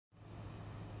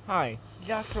Hi,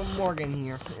 Joshua Morgan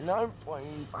here, and I'm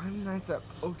playing 5 Nights at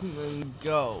Pokemon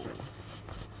Go.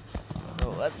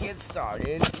 So let's get started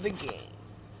into the game.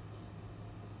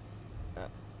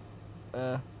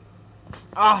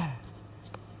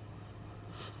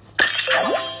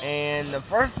 And the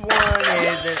first one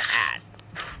is an ad.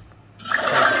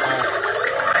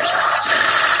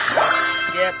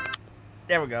 Skip.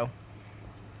 There we go.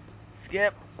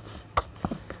 Skip.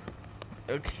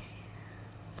 Okay.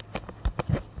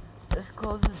 This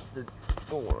closes the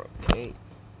door, okay?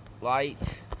 Light.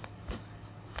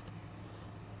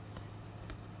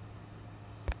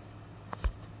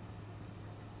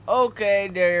 Okay,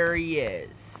 there he is.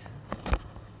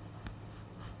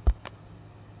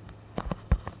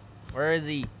 Where is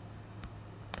he?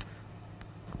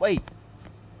 Wait.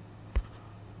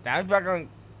 Now he's back on.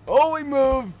 Oh, he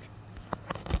moved.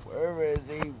 Where is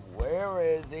he? Where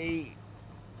is he?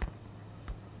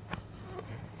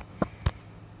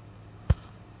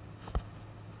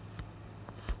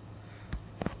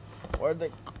 Where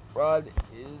the crud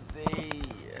is he?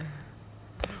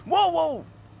 Whoa,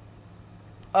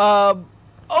 whoa!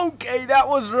 Okay, that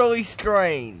was really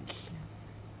strange.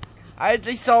 I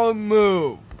actually saw him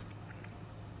move.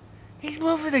 He's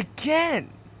moving again.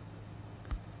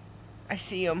 I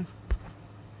see him.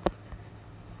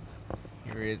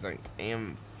 Here he is on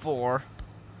AM4.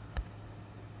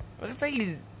 Looks like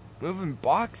he's moving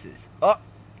boxes. Oh,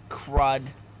 crud.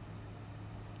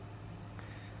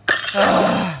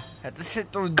 Have to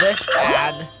sit through this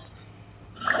ad.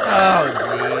 Oh,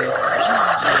 jeez.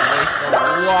 This is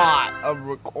gonna waste a lot of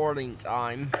recording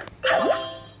time.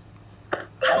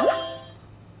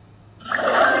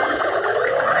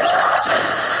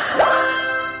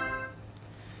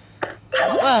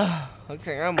 Looks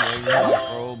like I'm waiting here for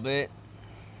a little bit.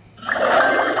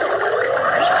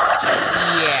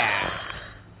 Yeah.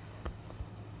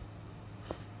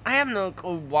 I have no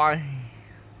clue why.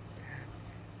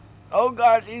 Oh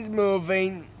gosh, he's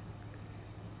moving.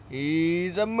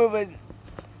 He's moving.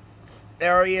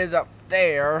 There he is up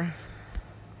there.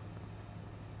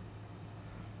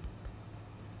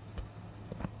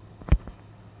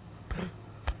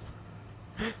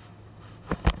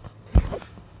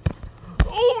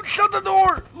 Oh, shut the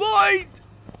door! Light!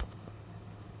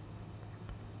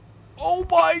 Oh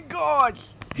my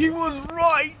gosh! He was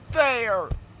right there!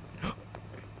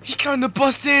 He's trying to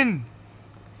bust in!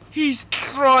 He's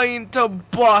trying to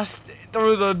bust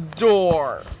through the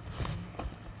door.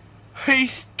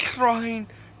 He's trying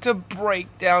to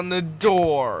break down the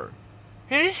door.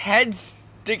 And his head's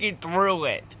sticking through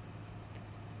it.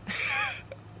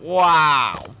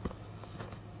 Wow.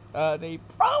 They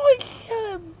probably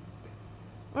should have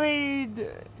made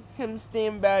him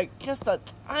stand back just a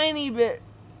tiny bit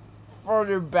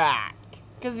further back.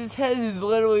 Because his head is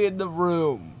literally in the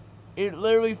room. It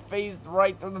literally faced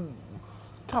right through the...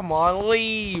 Come on,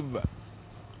 leave.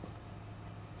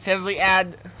 Says the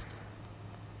ad.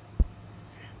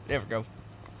 There we go.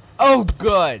 Oh,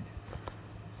 good.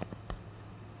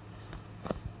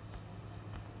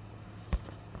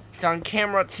 It's on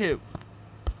camera too.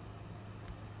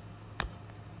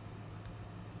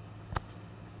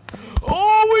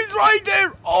 Oh, he's right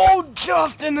there. Oh,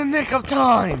 just in the nick of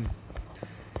time.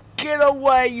 Get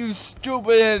away, you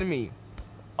stupid enemy.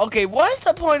 Okay, what is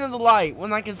the point of the light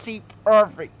when I can see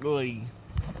perfectly?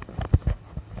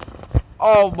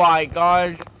 Oh my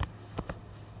gosh.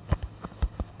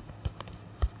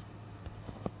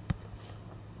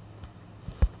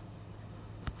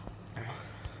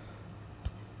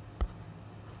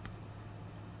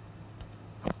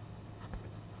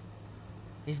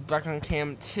 He's back on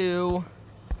cam 2.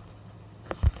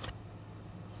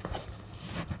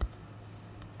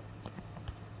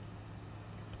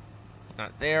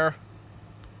 Not there.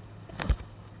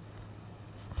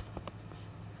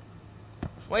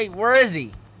 Wait, where is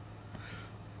he?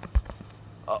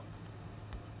 Oh.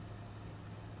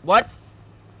 What?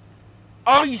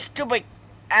 Oh, you stupid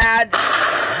ad. You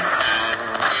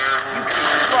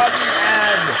fucking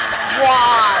ad.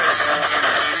 Why?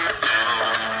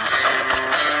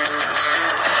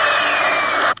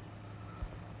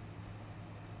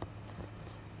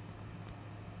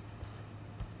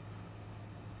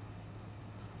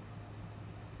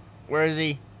 Where is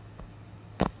he?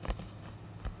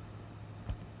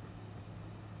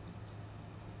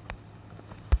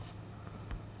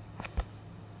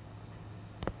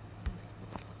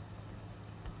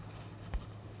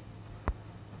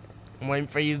 I'm waiting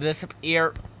for you to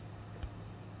disappear.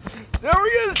 There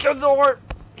he is, shut the door.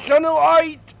 Shut the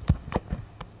light.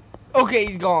 Okay,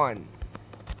 he's gone.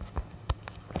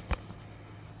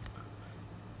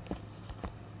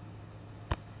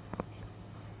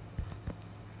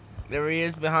 There he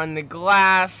is behind the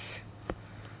glass.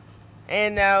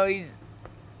 And now he's...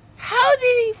 How did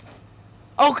he...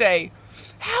 Okay.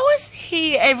 How is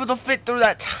he able to fit through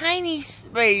that tiny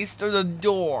space through the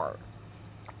door?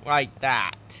 Like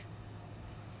that.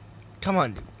 Come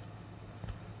on, dude.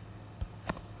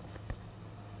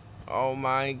 Oh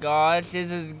my gosh,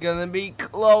 this is gonna be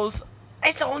close.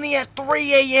 It's only at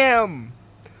 3 a.m.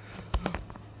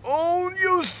 Oh,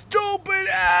 you stupid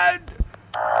ad!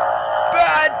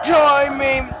 Bad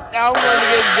timing! I'm gonna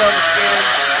get jump scared.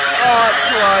 Oh,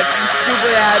 God, you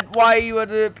stupid ad. Why are you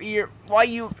up here? Why are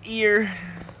you up here?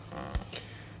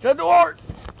 The door!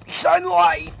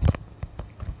 Sunlight!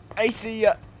 I see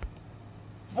ya.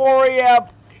 4 a.m.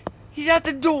 He's at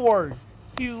the door.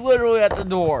 He's literally at the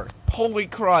door. Holy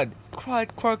crud.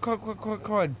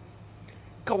 Crud.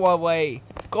 Go away.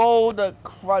 Go the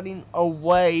crudding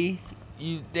away,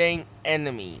 you dang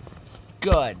enemy.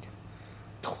 Good.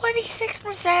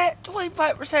 26%,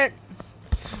 25%.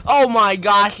 Oh my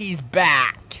gosh, he's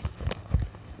back.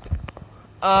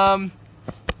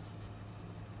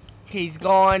 He's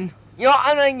gone. You know,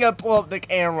 I'm not even gonna pull up the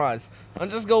cameras. I'm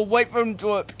just gonna wait for him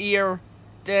to appear.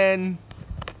 Then,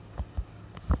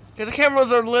 because the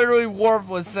cameras are literally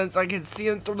worthless since I can see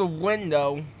him through the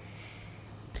window.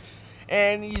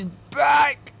 And he's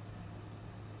back.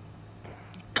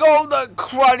 Go the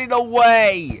crudding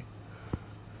away.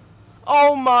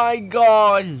 Oh my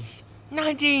gosh.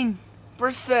 19%.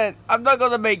 I'm not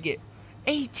gonna make it.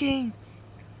 18.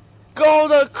 Go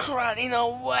the crudding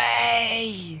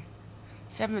away.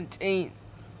 17.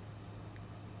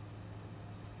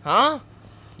 Huh?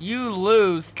 You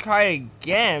lose. Try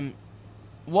again.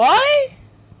 What?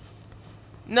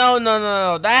 No.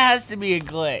 That has to be a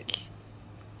glitch.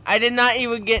 I did not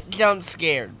even get jump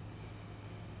scared.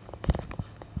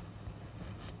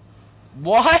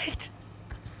 What?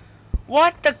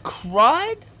 What the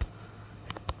crud?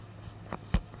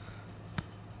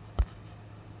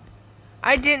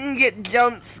 I didn't get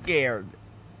jump scared.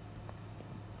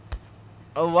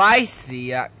 Oh, I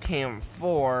see. At Cam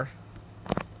 4.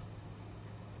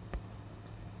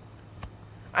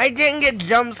 I didn't get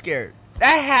jump scared.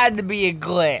 That had to be a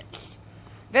glitch.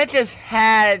 That just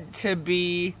had to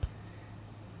be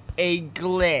a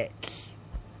glitch.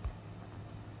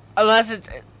 Unless it's...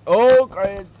 Oh,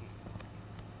 great.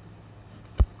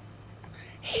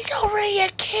 He's already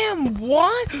at Cam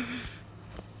 1?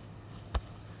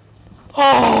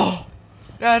 Oh,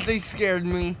 that actually scared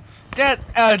me. That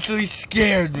actually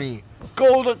scared me.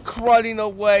 Go to crudding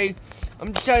away.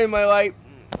 I'm shining my light.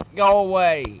 Go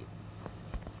away.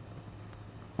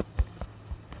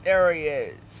 There he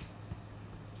is.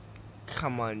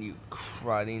 Come on, you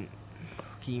crudding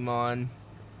Pokemon.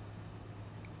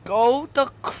 Go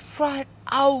the crud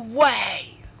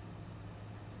away.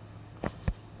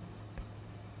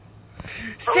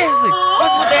 Seriously,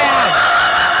 what's with that?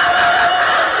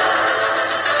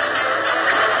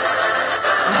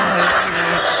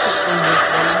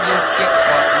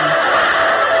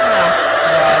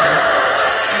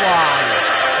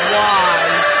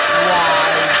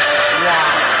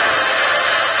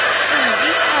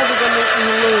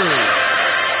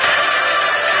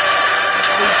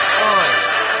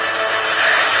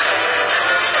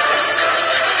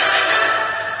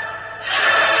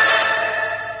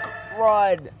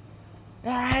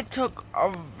 That took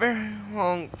a very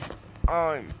long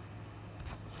time.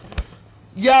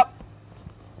 Yep.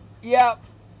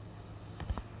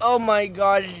 Oh my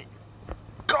gosh.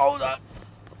 Go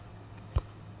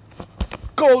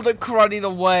the crudding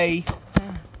away.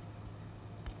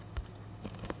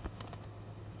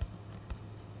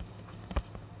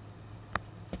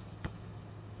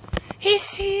 He's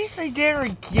seriously there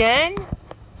again?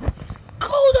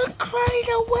 Go the crudding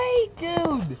away,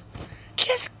 dude.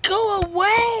 Just go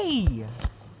away!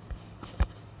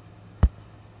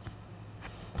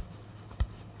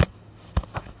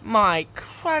 My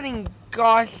crudding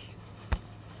gosh.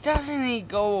 Doesn't he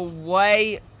go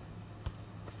away?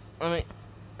 I mean,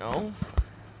 no.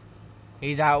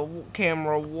 He's at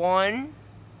camera 1.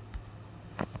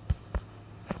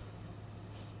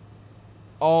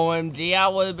 OMG, I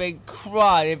would have been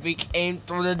crud if he came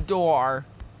through the door.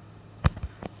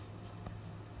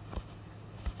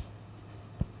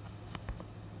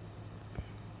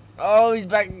 Oh, he's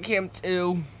back in Camp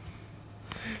 2.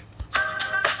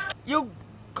 You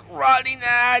crudding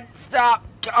ad, stop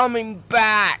coming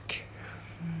back.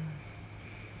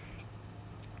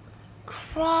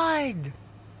 Crud.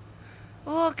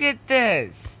 Look at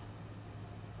this.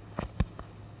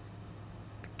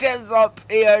 Get up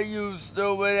here, you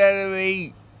stupid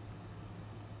enemy.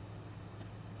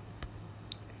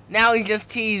 Now he's just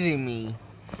teasing me.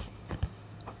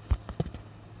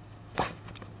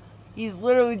 He's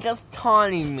literally just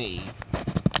taunting me.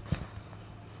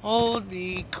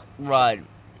 Holy crud.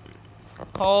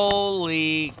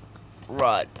 Holy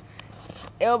crud.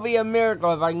 It'll be a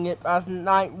miracle if I can get past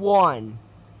night 1.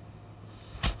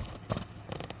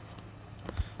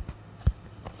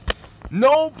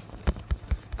 Nope!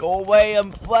 Go away,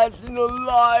 I'm flashing the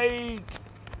light!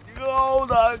 Go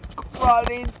the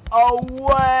crud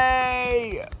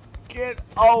away! Get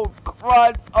old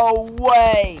crud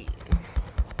away!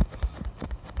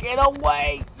 Get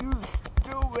away, you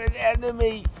stupid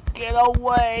enemy! Get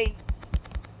away!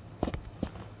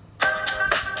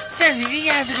 Seriously, these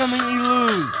guys are gonna make me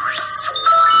lose!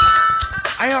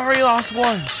 I already lost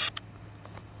one!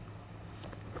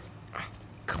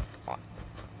 Come on.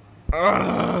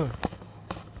 Ugh.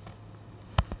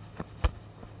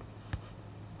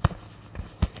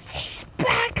 He's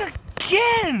back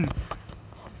again!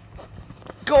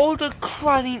 Go the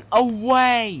crudding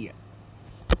away!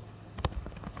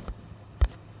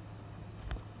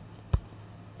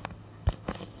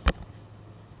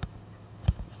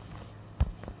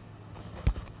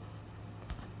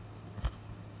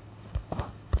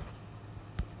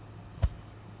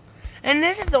 And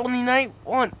this is only night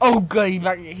 1. Oh good, he's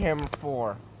back at hammer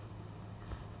 4.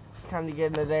 Time to get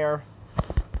into there.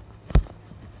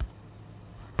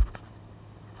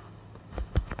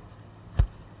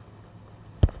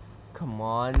 Come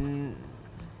on.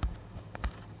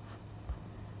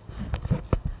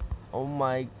 Oh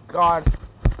my god.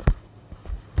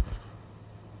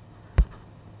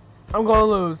 I'm gonna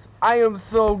lose. I am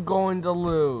so going to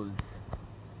lose.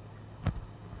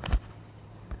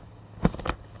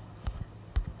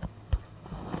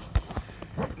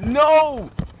 No!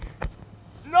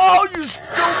 No, you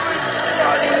stupid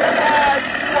bloody head!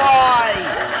 Why?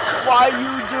 Why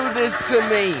you do this to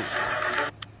me?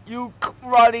 You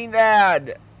cruddy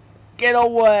ad! Get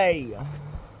away!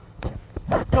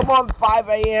 Come on, 5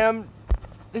 a.m.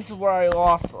 This is where I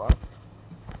lost us.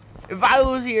 If I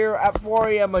lose here at 4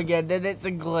 a.m. again, then it's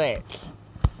a glitch.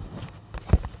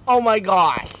 Oh my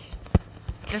gosh!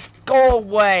 Just go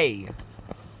away!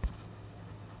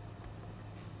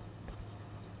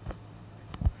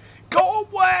 Go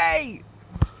away!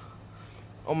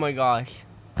 Oh my gosh.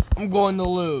 I'm going to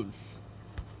lose.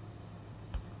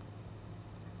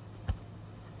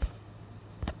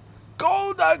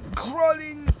 Go the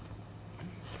cruddy!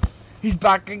 He's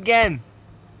back again.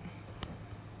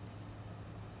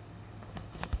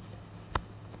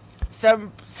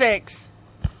 7, 6.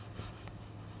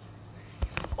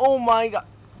 Oh my god.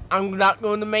 I'm not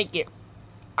going to make it.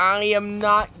 I am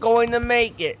not going to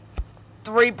make it.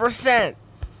 3%.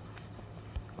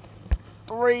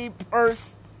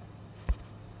 3%.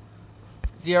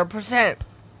 0%.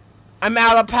 I'm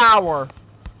out of power.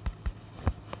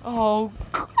 Oh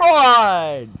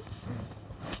god.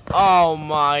 Oh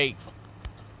my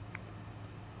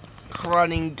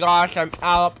cruding gosh, I'm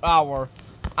out of power.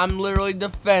 I'm literally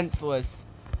defenseless.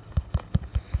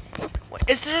 Wait,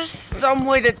 is there some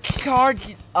way to charge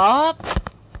it up?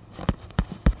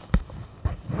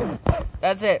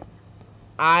 That's it.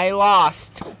 I lost.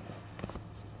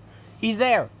 He's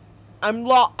there. I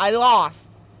lost.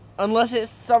 Unless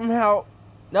it's somehow...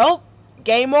 Nope.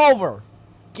 Game over.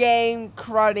 Game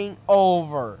cruding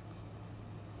over.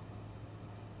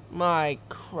 My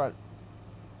crud.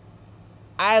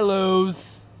 I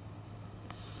lose.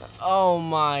 Oh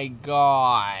my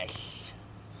gosh.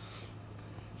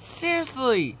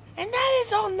 Seriously. And that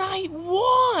is on night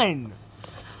 1.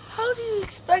 How do you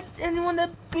expect anyone to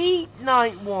beat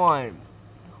night 1?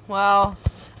 Well,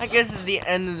 I guess it's the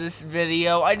end of this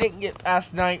video. I didn't get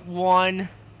past night 1.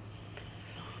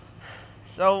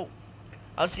 So,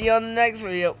 I'll see you on the next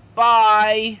video.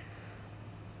 Bye!